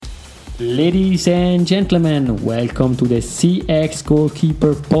Ladies and gentlemen, welcome to the CX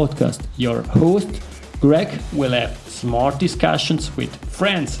Goalkeeper podcast. Your host, Greg, will have smart discussions with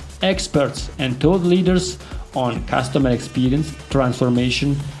friends, experts, and thought leaders on customer experience,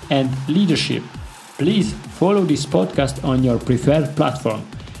 transformation, and leadership. Please follow this podcast on your preferred platform.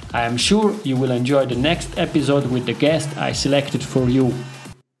 I am sure you will enjoy the next episode with the guest I selected for you.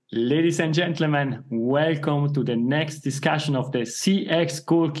 Ladies and gentlemen, welcome to the next discussion of the CX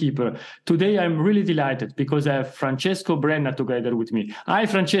Goalkeeper. Today I'm really delighted because I have Francesco Brenna together with me. Hi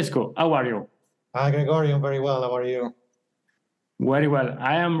Francesco, how are you? Hi Gregorio, very well. How are you? Very well.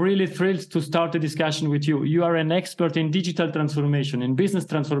 I am really thrilled to start the discussion with you. You are an expert in digital transformation, in business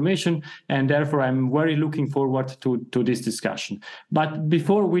transformation, and therefore I'm very looking forward to this discussion. But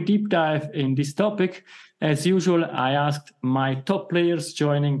before we deep dive in this topic, as usual, I asked my top players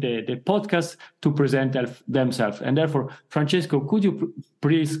joining the podcast to present themselves. And therefore, Francesco, could you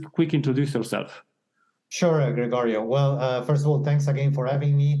please quick introduce yourself? Sure, Gregorio. Well, first of all, thanks again for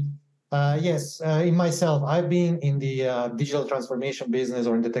having me. In myself, I've been in the digital transformation business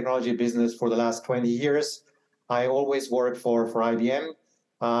or in the technology business for the last 20 years. I always worked for IBM.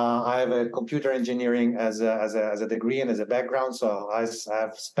 I have a computer engineering as a degree and as a background. So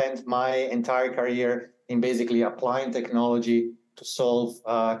I've spent my entire career in basically applying technology to solve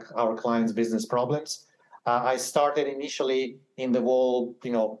our clients' business problems. I started initially in the whole,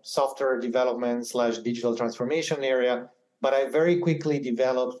 software development / digital transformation area. But I very quickly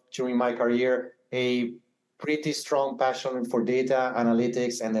developed during my career a pretty strong passion for data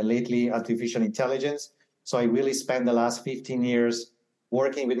analytics and then lately artificial intelligence. So I really spent the last 15 years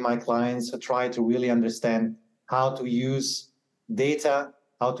working with my clients to try to really understand how to use data,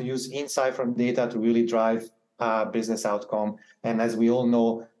 how to use insight from data to really drive business outcome. And as we all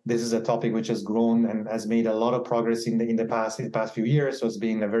know, this is a topic which has grown and has made a lot of progress in the past few years. So it's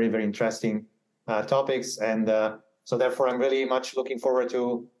been a very, very interesting topics. And so therefore, I'm really much looking forward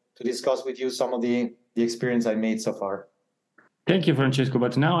to discuss with you some of the experience I made so far. Thank you, Francesco.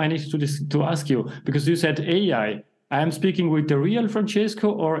 But now I need to ask you, because you said AI. I am speaking with the real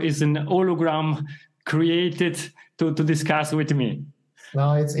Francesco, or is an hologram created to discuss with me?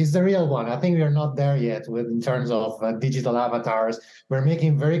 No, it's the real one. I think we are not there yet in terms of digital avatars. We're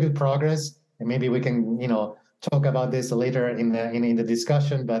making very good progress, and maybe we can, talk about this later in the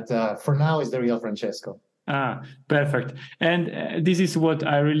discussion. But for now, it's the real Francesco. Perfect. And this is what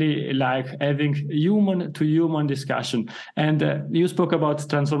I really like, having human-to-human discussion. And you spoke about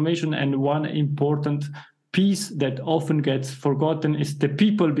transformation, and one important piece that often gets forgotten is the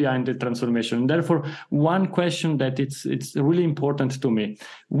people behind the transformation. And therefore, one question that it's really important to me: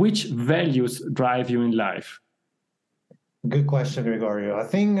 which values drive you in life? Good question, Gregorio. I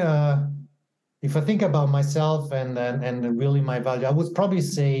think if I think about myself and really my value, I would probably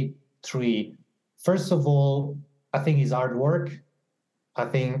say three. First of all, I think it's hard work. I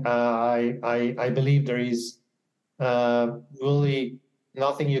think I believe there is really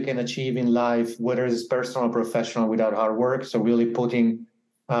nothing you can achieve in life, whether it's personal or professional, without hard work. So really putting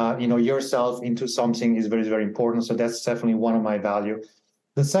yourself into something is very, very important. So that's definitely one of my value.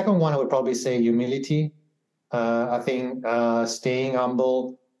 The second one, I would probably say humility. I think staying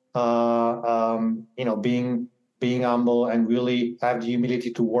humble, being humble and really have the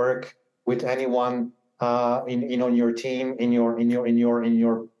humility to work with anyone in your team, in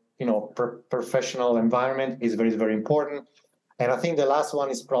your professional environment is very, very important. And I think the last one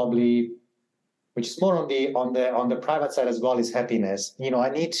is probably, which is more on the private side as well, is happiness. I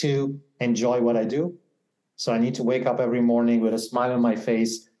need to enjoy what I do, so I need to wake up every morning with a smile on my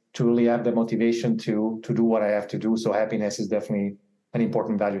face to really have the motivation to do what I have to do. So happiness is definitely an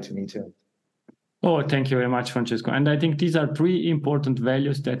important value to me too. Oh, thank you very much, Francesco. And I think these are three important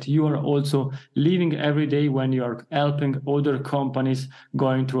values that you are also living every day when you are helping other companies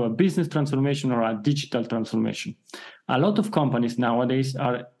going through a business transformation or a digital transformation. A lot of companies nowadays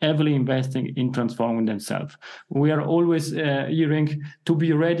are heavily investing in transforming themselves. We are always hearing to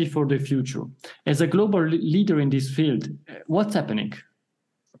be ready for the future. As a global leader in this field, what's happening?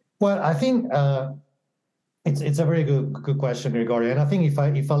 Well, I think it's a very good question, Gregorio. And I think if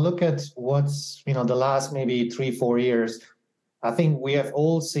I look at what's the last maybe 3-4 years, I think we have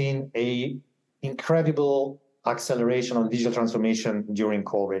all seen a incredible acceleration of digital transformation during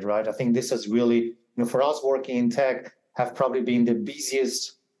COVID, right? I think this has really, for us working in tech, have probably been the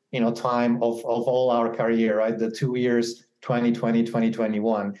busiest time of all our career, right? The 2 years, 2020,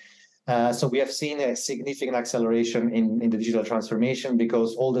 2021. So we have seen a significant acceleration in the digital transformation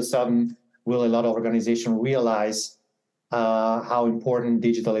because all of a sudden, will a lot of organizations realize how important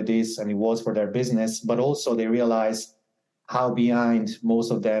digital it is and it was for their business, but also they realize how behind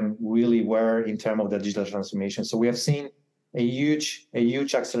most of them really were in terms of the digital transformation. So we have seen a huge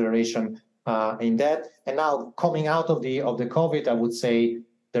acceleration in that. And now coming out of the COVID, I would say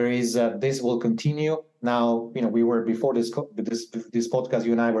there is this will continue. Now, we were before this podcast,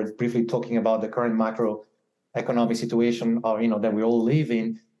 you and I were briefly talking about the current macroeconomic situation, that we all live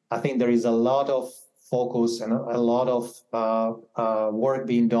in. I think there is a lot of focus and a lot of work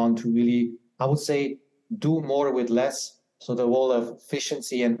being done to really, I would say, do more with less. So the role of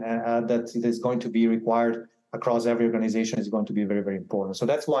efficiency and that is going to be required across every organization is going to be very, very important. So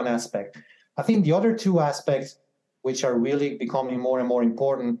that's one aspect. I think the other two aspects, which are really becoming more and more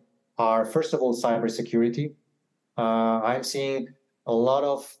important, are first of all cybersecurity. I'm seeing a lot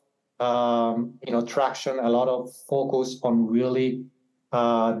of traction, a lot of focus on really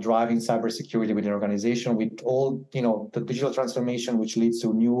driving cybersecurity within an organization with all the digital transformation, which leads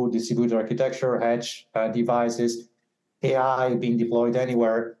to new distributed architecture, edge devices, AI being deployed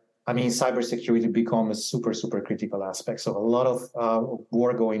anywhere. I mean, cybersecurity becomes a super critical aspect. So a lot of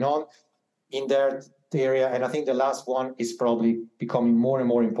work going on in that area. And I think the last one is probably becoming more and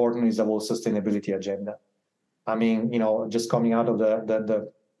more important is the whole sustainability agenda. I mean, just coming out of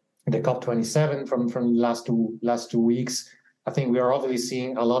the COP27 from last two weeks, I think we are obviously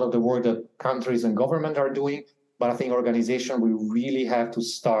seeing a lot of the work that countries and government are doing, but I think organization, we really have to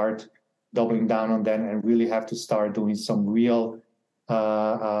start doubling down on them and really have to start doing some real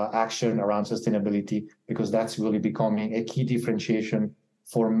action around sustainability, because that's really becoming a key differentiation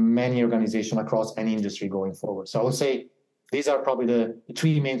for many organizations across any industry going forward. So I would say these are probably the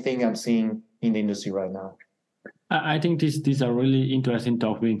three main things I'm seeing in the industry right now. I think these are really interesting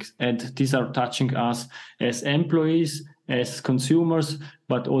topics, and these are touching us as employees, as consumers,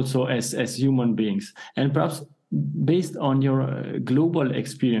 but also as human beings. And perhaps based on your global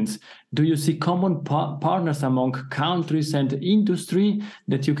experience, do you see common partners among countries and industry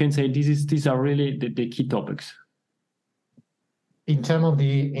that you can say these are really the key topics? In terms of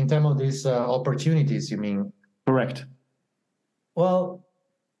these opportunities, you mean? Correct. Well,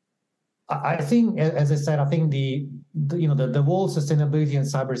 I think, as I said, I think the whole sustainability and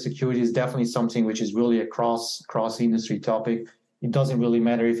cybersecurity is definitely something which is really a cross industry topic. It doesn't really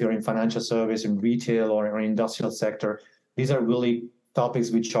matter if you're in financial service, in retail, or industrial sector. These are really topics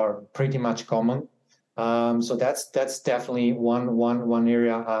which are pretty much common. So that's definitely one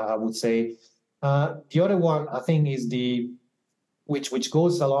area I would say. The other one I think is which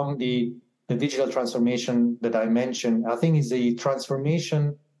goes along the digital transformation that I mentioned. I think is the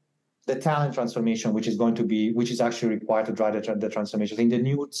transformation, the talent transformation, which is actually required to drive the transformation. I think the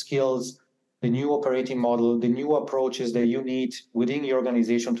new skills, the new operating model, the new approaches that you need within your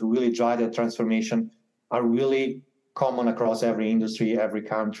organization to really drive that transformation are really common across every industry, every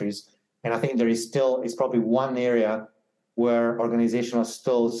countries. And I think there is it's probably one area where organizations are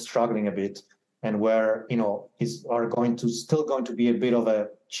still struggling a bit, and where are going to be a bit of a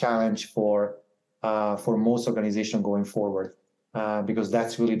challenge for most organizations going forward, because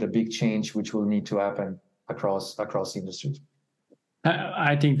that's really the big change which will need to happen across industries.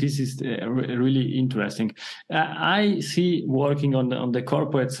 I think this is really interesting. I see working on the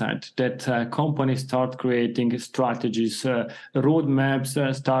corporate side that companies start creating strategies,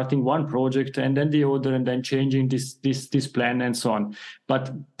 roadmaps, starting one project and then the other, and then changing this plan and so on.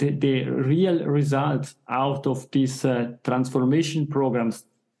 But the real results out of these transformation programs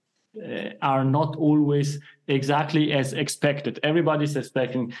are not always exactly as expected. Everybody's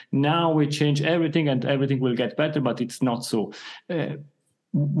expecting now we change everything and everything will get better, but it's not so.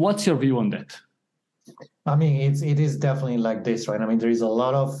 What's your view on that? I mean, it is definitely like this, right? I mean, there is a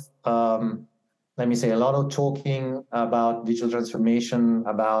lot of a lot of talking about digital transformation,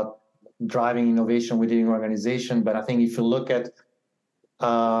 about driving innovation within an organization. But I think if you look at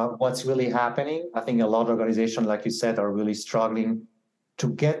what's really happening, I think a lot of organizations, like you said, are really struggling to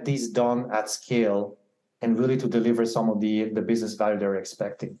get this done at scale and really to deliver some of the business value they're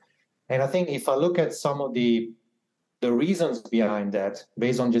expecting. And I think if I look at some of the reasons behind that,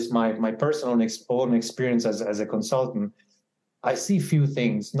 based on just my personal own experience as a consultant, I see a few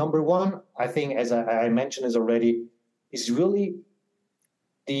things. Number one, I think, as I mentioned this already, is really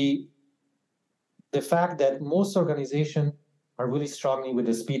the fact that most organizations are really struggling with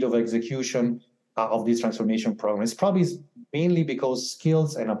the speed of execution of this transformation program. It's probably mainly because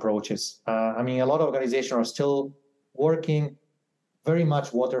skills and approaches. I mean, a lot of organizations are still working very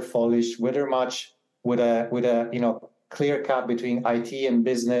much waterfallish, very much with a clear cut between IT and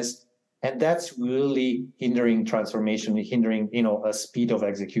business, and that's really hindering transformation, hindering a speed of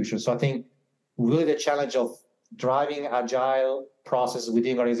execution. So I think really the challenge of driving agile process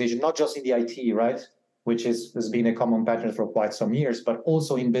within organization, not just in the IT, right? which has been a common pattern for quite some years, but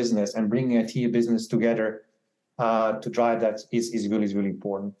also in business and bringing IT and business together to drive that is really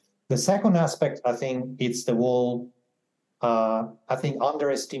important. The second aspect, I think, it's the whole,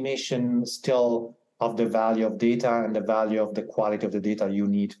 underestimation still of the value of data and the value of the quality of the data you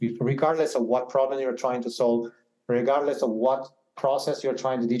need, regardless of what problem you're trying to solve, regardless of what process you're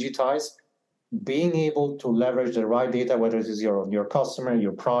trying to digitize. Being able to leverage the right data, whether it is your customer,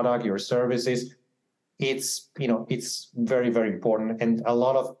 your product, your services, it's very, very important. And a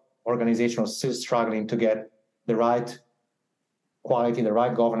lot of organizations are still struggling to get the right quality, the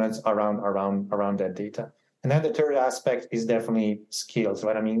right governance around that data. And then the third aspect is definitely skills,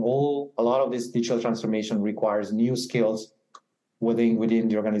 right? I mean, a lot of this digital transformation requires new skills within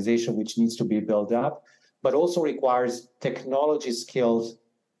the organization, which needs to be built up, but also requires technology skills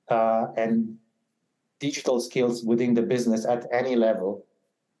and digital skills within the business at any level,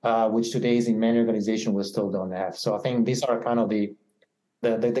 which today in many organizations we still don't have. So I think these are kind of the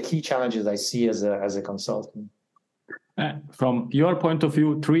key challenges I see as a consultant. From your point of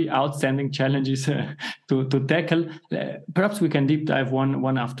view, 3 outstanding challenges to tackle. Perhaps we can deep dive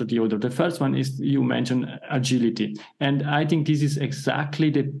one after the other. The first one is, you mentioned agility. And I think this is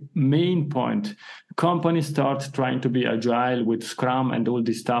exactly the main point. Companies start trying to be agile with Scrum and all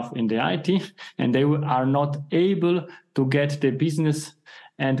this stuff in the IT, and they are not able to get the business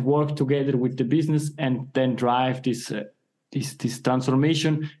and work together with the business and then drive this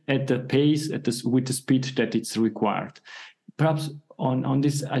transformation at the pace, with the speed that it's required. Perhaps on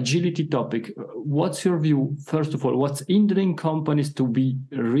this agility topic, what's your view? First of all, what's hindering companies to be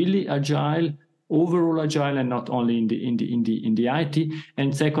really agile, overall agile, and not only in the IT?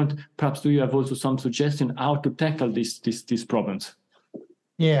 And second, perhaps do you have also some suggestion how to tackle these problems?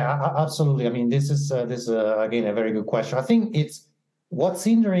 Yeah, absolutely. I mean, this is again a very good question. I think what's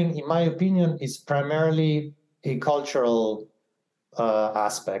hindering, in my opinion, is primarily a cultural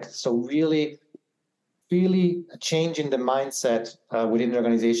aspect. So really changing the mindset within the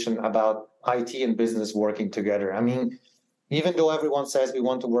organization about IT and business working together. I mean, even though everyone says we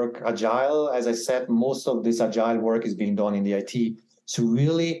want to work agile, as I said, most of this agile work is being done in the IT. So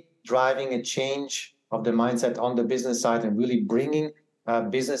really driving a change of the mindset on the business side and really bringing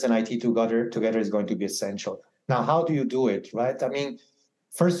business and IT together is going to be essential. Now, how do you do it, right? I mean,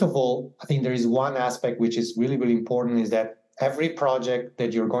 first of all, I think there is one aspect which is really, really important, is that every project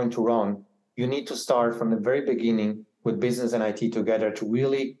that you're going to run, you need to start from the very beginning with business and IT together to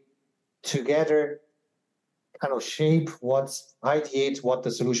really together kind of shape ideate what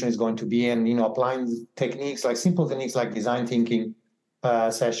the solution is going to be, and applying simple techniques like design thinking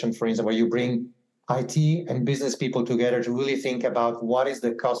session, for instance, where you bring IT and business people together to really think about what is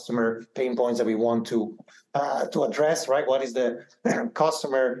the customer pain points that we want to address, right? What is the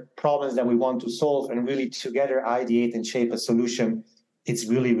customer problems that we want to solve, and really together ideate and shape a solution. It's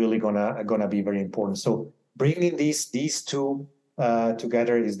really, really gonna be very important. So bringing these two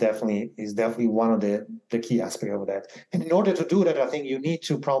together is definitely one of the key aspects of that. And in order to do that, I think you need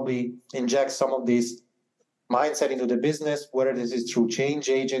to probably inject some of this mindset into the business, whether this is through change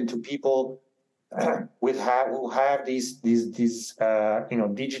agent to people who have these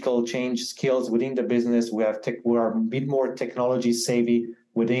digital change skills within the business, who are a bit more technology savvy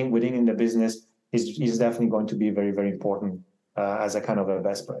within the business, is definitely going to be very, very important as a kind of a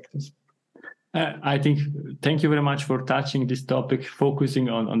best practice. Thank you very much for touching this topic, focusing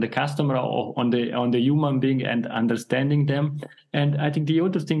on the customer, or on the human being and understanding them. And I think the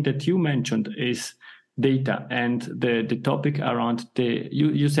other thing that you mentioned is data, and the topic around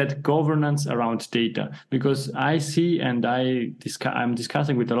you said governance around data, because I see, and I'm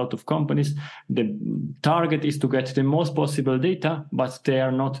discussing with a lot of companies, the target is to get the most possible data, but they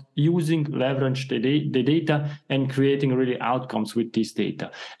are not leverage the data and creating really outcomes with this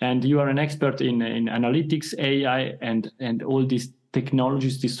data. And you are an expert in analytics, AI, and all these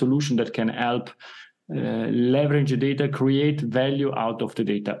technologies, this solution that can help leverage the data, create value out of the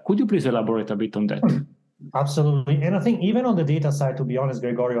data. Could you please elaborate a bit on that? Absolutely. And I think even on the data side, to be honest,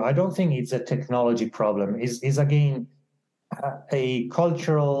 Gregorio, I don't think it's a technology problem. It's again, a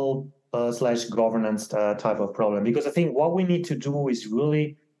cultural / governance type of problem. Because I think what we need to do is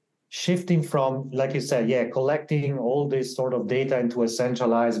really shifting from, like you said, collecting all this sort of data into a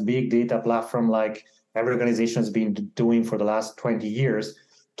centralized big data platform like every organization has been doing for the last 20 years,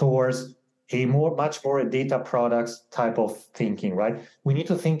 towards much more a data products type of thinking, right? We need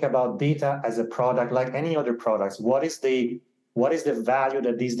to think about data as a product like any other products. What is the value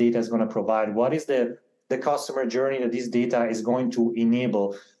that this data is going to provide? What is the customer journey that this data is going to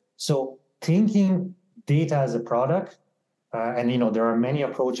enable? So thinking data as a product, and there are many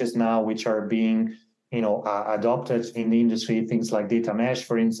approaches now which are being adopted in the industry, things like data mesh,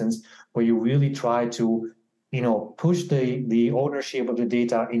 for instance, where you really try to, push the ownership of the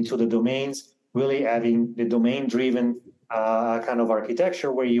data into the domains, really having the domain-driven kind of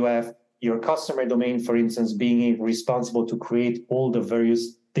architecture where you have your customer domain, for instance, being responsible to create all the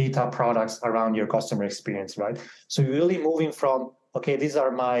various data products around your customer experience, right? So you're really moving from, okay, these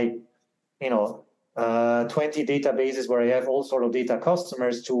are my, 20 databases where I have all sort of data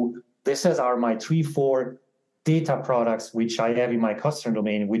customers to this are my 3-4 data products which I have in my customer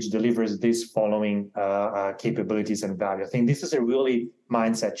domain, which delivers this following capabilities and value. I think this is a really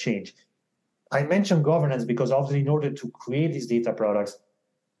mindset change. I mentioned governance because obviously in order to create these data products,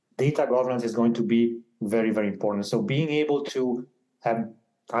 data governance is going to be very, very important. So being able to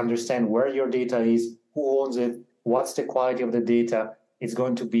understand where your data is, who owns it, what's the quality of the data, is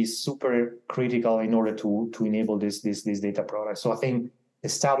going to be super critical in order to enable these data products. So I think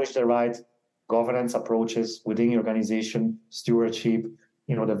establish the right governance approaches within your organization, stewardship,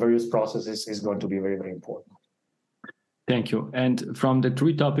 the various processes is going to be very, very important. Thank you. And from the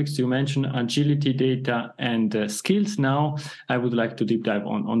 3 topics you mentioned, agility, data, and skills, now I would like to deep dive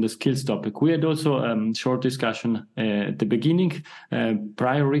on the skills topic. We had also a short discussion at the beginning,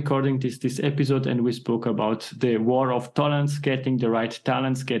 prior recording this episode, and we spoke about the war of talents, getting the right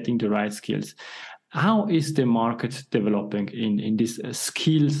talents, getting the right skills. How is the market developing in this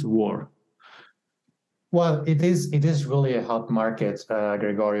skills war? Well, it is really a hot market,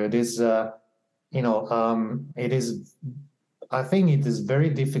 Gregorio. It is, I think it is very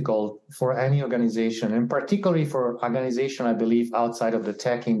difficult for any organization, and particularly for organization, I believe, outside of the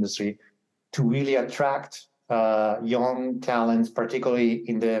tech industry, to really attract young talents, particularly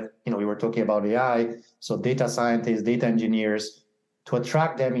in the, we were talking about AI, so data scientists, data engineers, to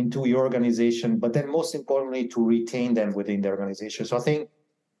attract them into your organization, but then most importantly, to retain them within the organization. So I think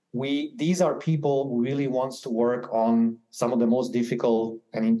these are people who really wants to work on some of the most difficult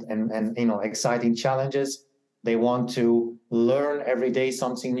and exciting challenges. They want to learn every day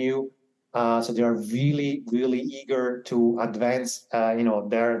something new. So they are really, really eager to advance,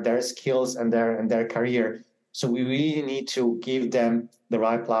 their skills and their career. So we really need to give them the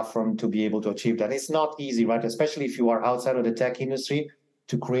right platform to be able to achieve that. It's not easy, right? Especially if you are outside of the tech industry,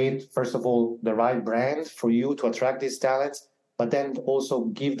 to create, first of all, the right brand for you to attract these talents, but then also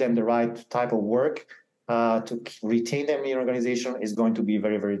give them the right type of work to retain them in your organization is going to be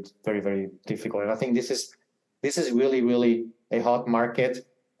very, very, very, very difficult. And I think this is really, really a hot market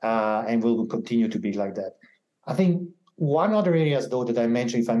and will continue to be like that. I think one other areas, though, that I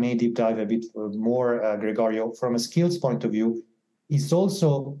mentioned, if I may deep dive a bit more, Gregorio, from a skills point of view, is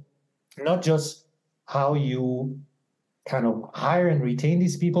also not just how you kind of hire and retain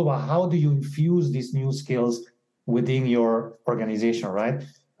these people, but how do you infuse these new skills within your organization, right?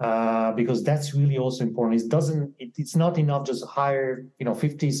 Because that's really also important. It's not enough just hire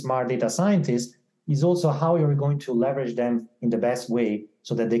 50 smart data scientists. It's also how you're going to leverage them in the best way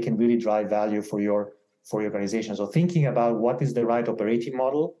so that they can really drive value for your organization. So thinking about what is the right operating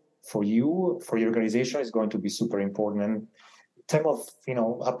model for you, for your organization, is going to be super important. And in terms of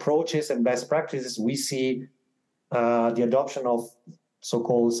approaches and best practices, we see the adoption of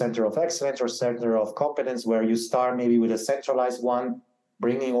so-called center of excellence or center of competence, where you start maybe with a centralized one,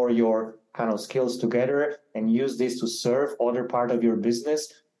 bringing all your kind of skills together and use this to serve other part of your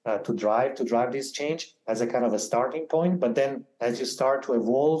business to drive this change as a kind of a starting point. But then as you start to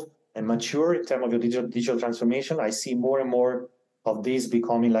evolve and mature in terms of your digital transformation, I see more and more of this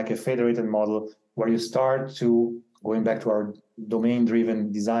becoming like a federated model where you start to, going back to our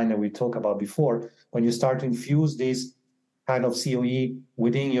domain-driven design that we talked about before, when you start to infuse this kind of COE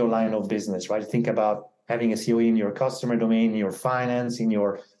within your line of business, right? Think about having a COE in your customer domain, in your finance, in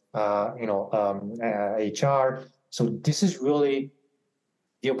your HR. So this is really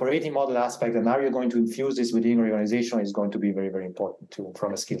the operating model aspect, and how you're going to infuse this within your organization is going to be very, very important too,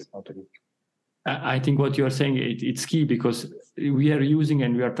 from a skills point of view. I think what you are saying, it's key, because we are using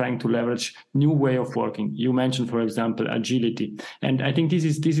and we are trying to leverage new way of working. You mentioned, for example, agility. And I think this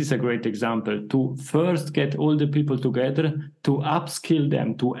is a great example to first get all the people together, to upskill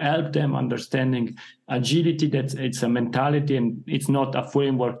them, to help them understanding agility, that it's a mentality and it's not a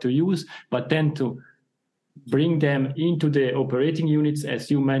framework to use, but then to bring them into the operating units, as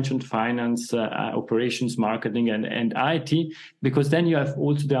you mentioned, finance, operations, marketing, and IT, because then you have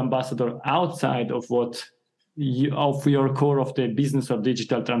also the ambassador outside of of your core of the business of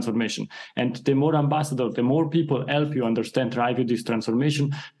digital transformation. And the more ambassador, the more people help you understand, drive you this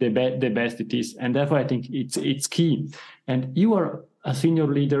transformation, the best it is. And therefore, I think it's key. And you are a senior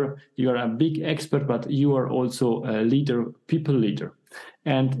leader, you are a big expert, but you are also a leader, people leader.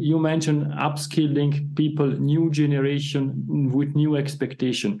 And you mentioned upskilling people, new generation with new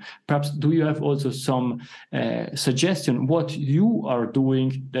expectation. Perhaps do you have also some suggestion what you are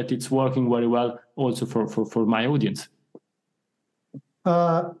doing that it's working very well also for my audience?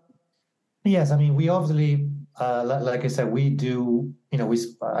 Yes, I mean, we obviously, like I said, we do,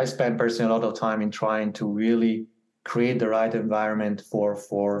 I spend personally a lot of time in trying to really create the right environment for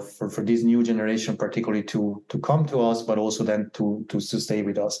this new generation, particularly to come to us, but also then to stay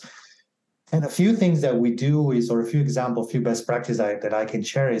with us. And a few things that we do is, or a few examples, a few best practices that I can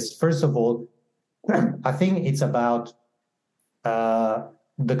share is, first of all, I think it's about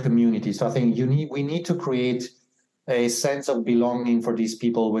the community. So I think we need to create a sense of belonging for these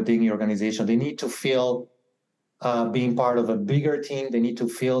people within the organization. They need to feel being part of a bigger team. They need to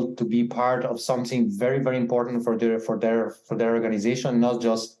feel to be part of something very, very important for their organization, not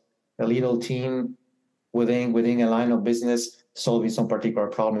just a little team within a line of business solving some particular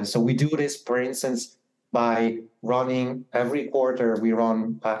problem. So we do this, for instance, by running every quarter. We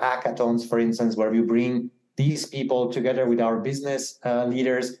run hackathons, for instance, where we bring these people together with our business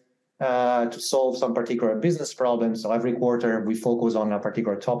leaders to solve some particular business problem. So every quarter we focus on a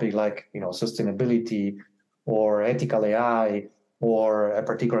particular topic like sustainability or ethical AI or a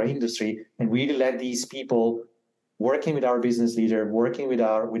particular industry, and really let these people working with our business leader, working with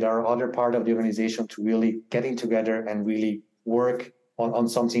our other part of the organization to really getting together and really work on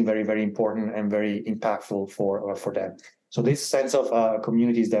something very, very important and very impactful for them. So this sense of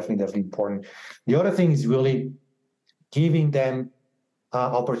community is definitely important. The other thing is really giving them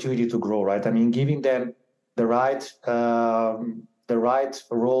opportunity to grow, right? I mean, giving them the right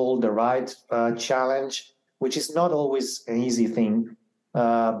role, the right challenge, which is not always an easy thing,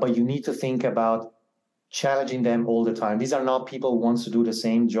 but you need to think about challenging them all the time. These are not people who wants to do the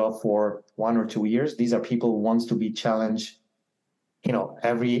same job for 1 or 2 years. These are people who wants to be challenged,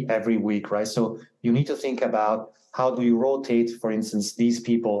 every week, right? So you need to think about how do you rotate, for instance, these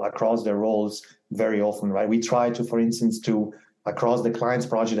people across their roles very often, right? We try to, for instance, across the client's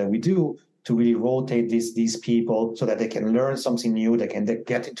project that we do, to really rotate these people so that they can learn something new, they can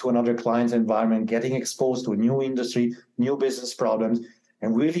get into another client's environment, getting exposed to a new industry, new business problems,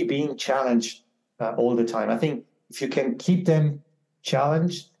 and really being challenged all the time. I think if you can keep them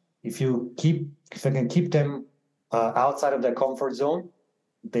challenged, if you can keep them outside of their comfort zone,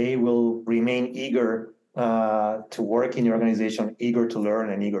 they will remain eager to work in your organization, eager to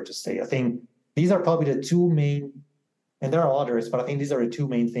learn and eager to stay. I think these are probably the two main, and there are others, but I think these are the two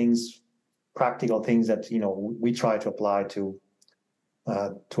main things, practical things that we try to apply to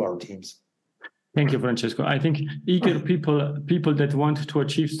our teams. Thank you, Francesco. I think eager people that want to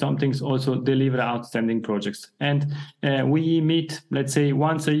achieve something also deliver outstanding projects. And we meet, let's say,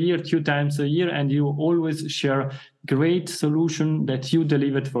 once a year, 2 times a year, and you always share great solution that you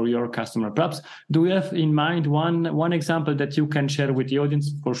delivered for your customer. Perhaps do you have in mind one example that you can share with the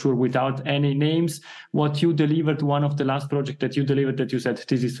audience, for sure, without any names, what you delivered, one of the last project that you delivered that you said,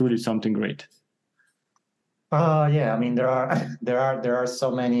 this is really something great? Yeah, I mean, there are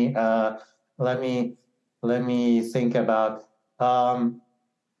so many. Let me think about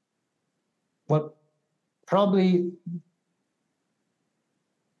what probably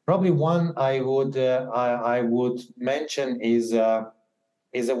one I would mention is a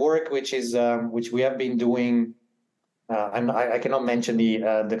work which we have been doing, and I cannot mention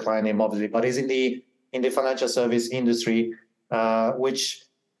the client name obviously, but is in the financial service industry, which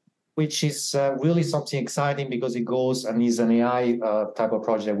is really something exciting because it goes and is an AI type of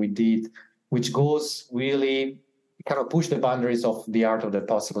project we did, which goes really kind of push the boundaries of the art of the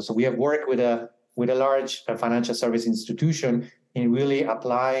possible. So we have worked with a large financial service institution in really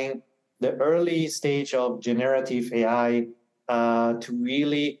applying the early stage of generative AI to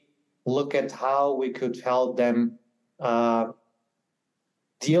really look at how we could help them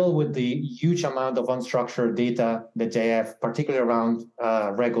deal with the huge amount of unstructured data that they have, particularly around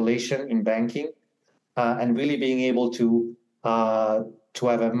regulation in banking, and really being able to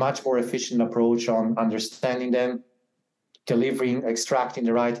have a much more efficient approach on understanding them, delivering, extracting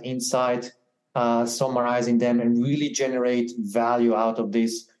the right insight, summarizing them, and really generate value out of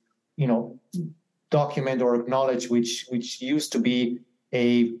this, document or knowledge, which used to be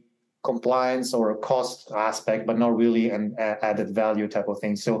a compliance or a cost aspect, but not really an added value type of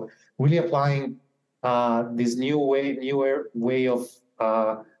thing. So really applying this newer way of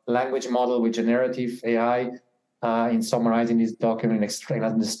language model with generative AI in summarizing this document and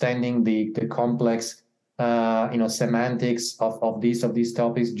understanding the complex semantics of these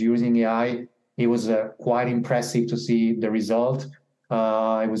topics using AI. It was quite impressive to see the result.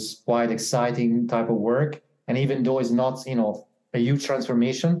 It was quite exciting type of work, and even though it's not a huge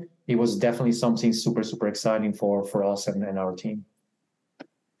transformation, it was definitely something super, super exciting for us and our team.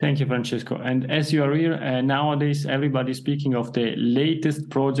 Thank you, Francesco. And as you are here, nowadays, everybody's speaking of the latest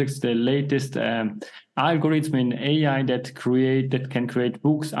projects, the latest algorithm in AI that can create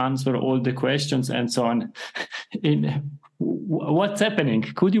books, answer all the questions, and so on. What's happening?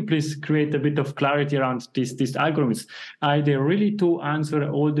 Could you please create a bit of clarity around these algorithms? Are they really to answer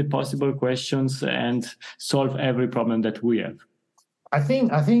all the possible questions and solve every problem that we have? I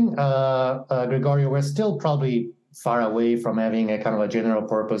think, Gregorio, we're still probably far away from having a kind of a general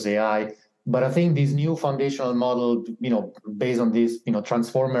purpose AI. But I think this new foundational model, based on this,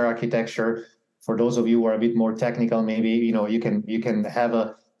 transformer architecture, for those of you who are a bit more technical, maybe, you can have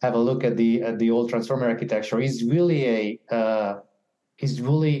a look at the old transformer architecture, is really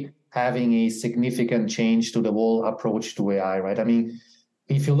having a significant change to the whole approach to AI, right? I mean,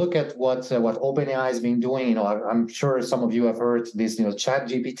 if you look at what OpenAI has been doing, I'm sure some of you have heard this,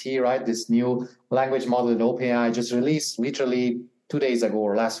 ChatGPT, right? This new language model that OpenAI just released literally 2 days ago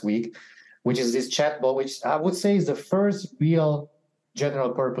or last week, which is this chatbot, which I would say is the first real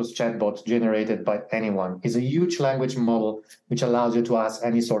general purpose chatbot generated by anyone. It's a huge language model which allows you to ask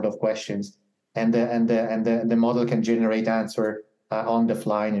any sort of questions, and the model can generate answer on the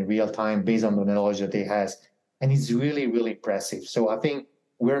fly in real time based on the knowledge that it has, and it's really, really impressive. So I think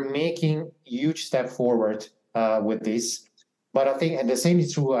we're making huge step forward with this. But I think, and the same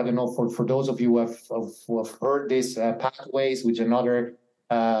is true, I don't know, for those of you who have heard this, Pathways, which is another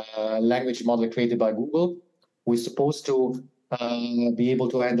language model created by Google. We're supposed to be able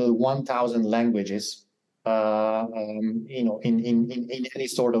to handle 1,000 languages, in any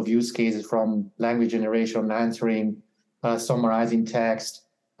sort of use cases, from language generation, answering, summarizing text,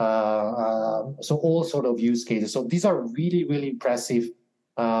 so all sort of use cases. So these are really, really impressive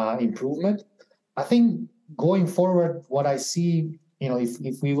improvement. I think going forward, what I see,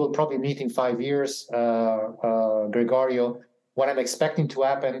 if we will probably meet in 5 years, Gregorio, what I'm expecting to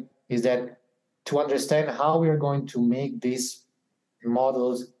happen is that to understand how we are going to make these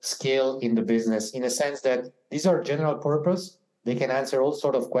models scale in the business, in a sense that these are general purpose, they can answer all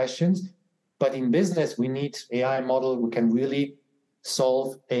sort of questions, but in business, we need AI model who can really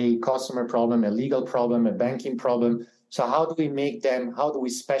solve a customer problem, a legal problem, a banking problem. So how do we make them? How do we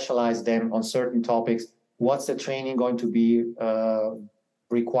specialize them on certain topics? What's the training going to be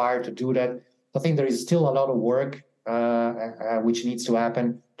required to do that? I think there is still a lot of work which needs to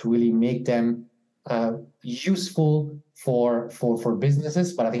happen to really make them useful for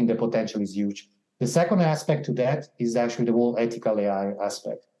businesses, but I think the potential is huge. The second aspect to that is actually the whole ethical AI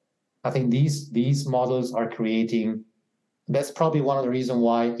aspect. I think these models are creating. That's probably one of the reasons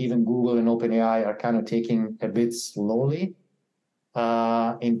why even Google and OpenAI are kind of taking a bit slowly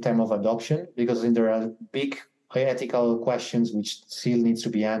in terms of adoption, because there are big ethical questions which still needs to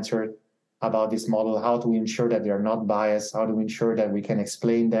be answered about this model. How do we ensure that they are not biased? How do we ensure that we can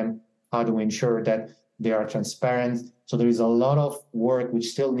explain them? How do we ensure that they are transparent? So there is a lot of work which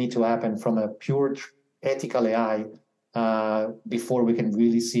still need to happen from a pure ethical AI before we can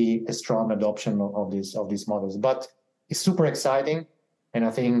really see a strong adoption of these models. But it's super exciting, and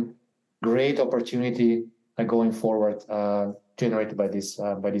I think great opportunity going forward generated by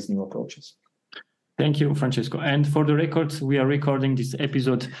these new approaches. Thank you, Francesco. And for the records, we are recording this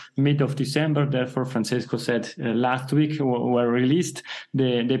episode mid of December. Therefore, Francesco said last week were released.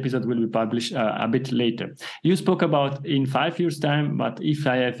 The episode will be published a bit later. You spoke about in 5 years' time, but if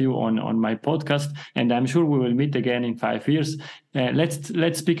I have you on my podcast, and I'm sure we will meet again in 5 years,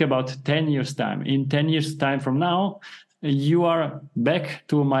 let's speak about 10 years' time. In 10 years' time from now, you are back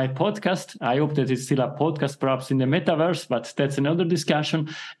to my podcast. I hope that it's still a podcast, perhaps in the metaverse, but that's another discussion.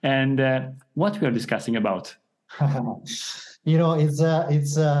 And what we are discussing about?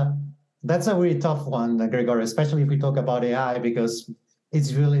 It's that's a really tough one, Gregorio, especially if we talk about AI, because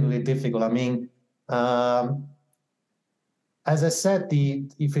it's really, really difficult. I mean, as I said,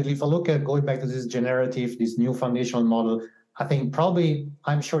 if I look at going back to this generative, this new foundational model, I think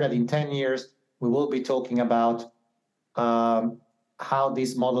I'm sure that in 10 years, we will be talking about how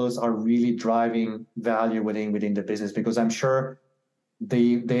these models are really driving value within the business, because I'm sure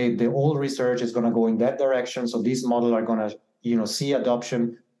the old research is going to go in that direction. So these models are going to see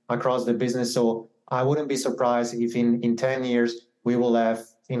adoption across the business. So I wouldn't be surprised if in 10 years we will have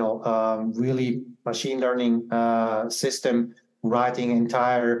really machine learning system writing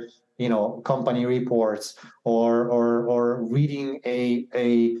entire company reports or reading a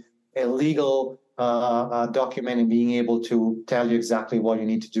legal document and being able to tell you exactly what you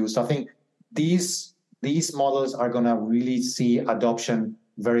need to do. So I think these models are going to really see adoption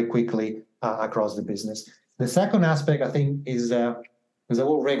very quickly across the business. The second aspect, I think, is the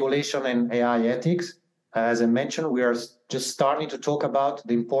whole regulation and AI ethics. As I mentioned, we are just starting to talk about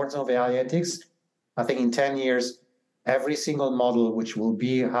the importance of AI ethics. I think in 10 years, every single model which will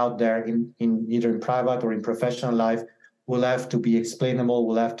be out there in either in private or in professional life will have to be explainable,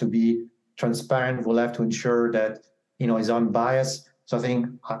 will have to be transparent, will have to ensure that is unbiased. So I think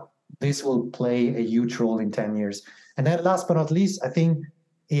this will play a huge role in 10 years. And then last but not least, I think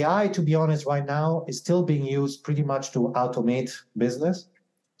AI, to be honest, right now is still being used pretty much to automate business.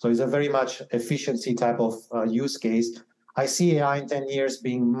 So it's a very much efficiency type of use case. I see AI in 10 years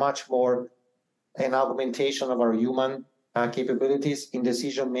being much more an augmentation of our human capabilities in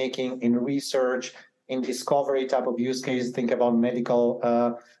decision making, in research, in discovery type of use case. Think about medical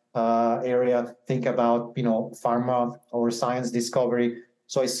area. Think about pharma or science discovery.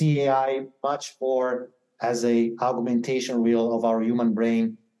 So I see AI much more as a augmentation wheel of our human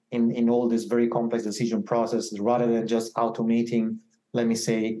brain in all these very complex decision processes, rather than just automating, let me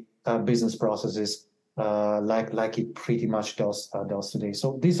say, business processes like it pretty much does today.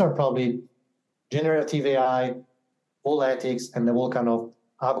 So these are probably generative AI, all ethics, and the whole kind of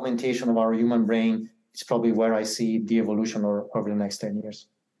augmentation of our human brain is probably where I see the evolution over the next 10 years.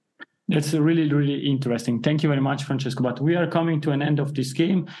 That's really, really interesting. Thank you very much, Francesco. But we are coming to an end of this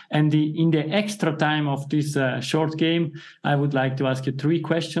game. And in the extra time of this short game, I would like to ask you 3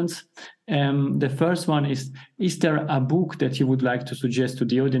 questions. The first one is there a book that you would like to suggest to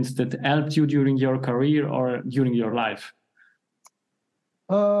the audience that helped you during your career or during your life?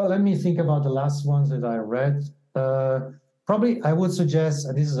 Let me think about the last ones that I read. Probably I would suggest,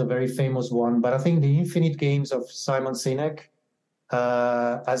 and this is a very famous one, but I think The Infinite Games of Simon Sinek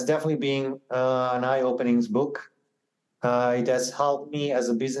has definitely been an eye-opening book. It has helped me as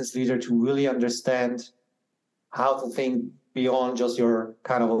a business leader to really understand how to think beyond just your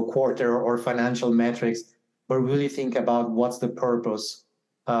kind of a quarter or financial metrics, but really think about what's the purpose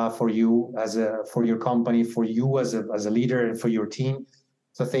for you for your company, for you as a leader, and for your team.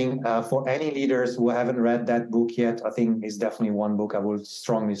 So I think for any leaders who haven't read that book yet, I think it's definitely one book I would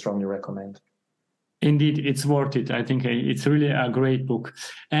strongly recommend. Indeed, it's worth it. I think it's really a great book.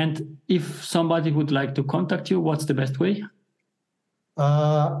 And if somebody would like to contact you, what's the best way?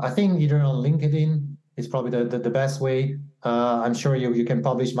 I think either on LinkedIn is probably the best way. I'm sure you can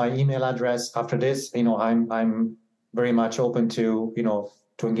publish my email address after this. I'm very much open to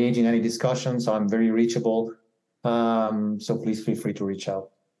engage in any discussion. So I'm very reachable. So please feel free to reach out.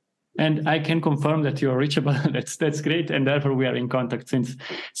 And I can confirm that you are reachable. That's great. And therefore we are in contact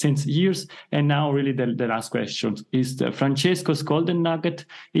since years. And now really the last question is Francesco's golden nugget.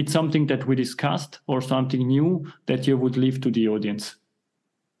 It's something that we discussed or something new that you would leave to the audience?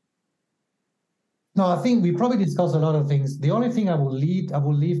 No, I think we probably discussed a lot of things. The only thing I will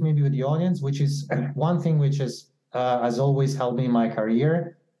leave maybe with the audience, which is one thing which has always helped me in my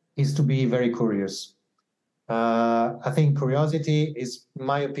career, is to be very curious. I think curiosity is, in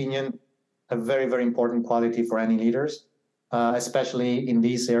my opinion, a very, very important quality for any leaders, especially in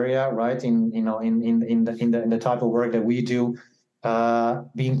this area, right? In the type of work that we do,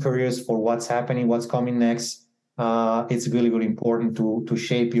 being curious for what's happening, what's coming next. It's really, really important to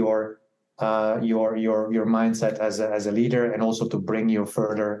shape your mindset as a leader, and also to bring you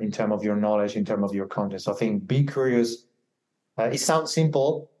further in terms of your knowledge, in terms of your content. So I think be curious. It sounds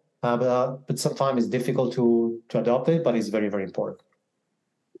simple. But sometimes it's difficult to adopt it, but it's very, very important.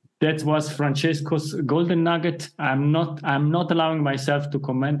 That was Francesco's golden nugget. I'm not allowing myself to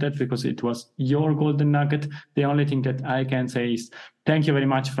comment that because it was your golden nugget. The only thing that I can say is thank you very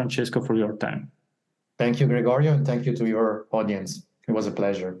much, Francesco, for your time. Thank you, Gregorio, and thank you to your audience. It was a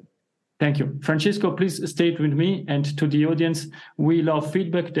pleasure. Thank you. Francesco, please stay with me, and to the audience, we love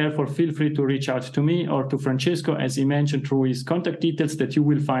feedback. Therefore, feel free to reach out to me or to Francesco, as he mentioned, through his contact details that you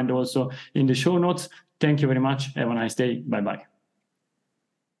will find also in the show notes. Thank you very much. Have a nice day. Bye-bye.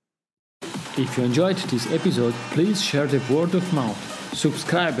 If you enjoyed this episode, please share the word of mouth.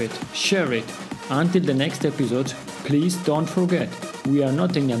 Subscribe it, share it. Until the next episode, please don't forget, we are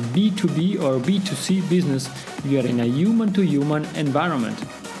not in a B2B or B2C business. We are in a human-to-human environment.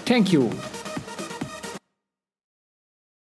 Thank you.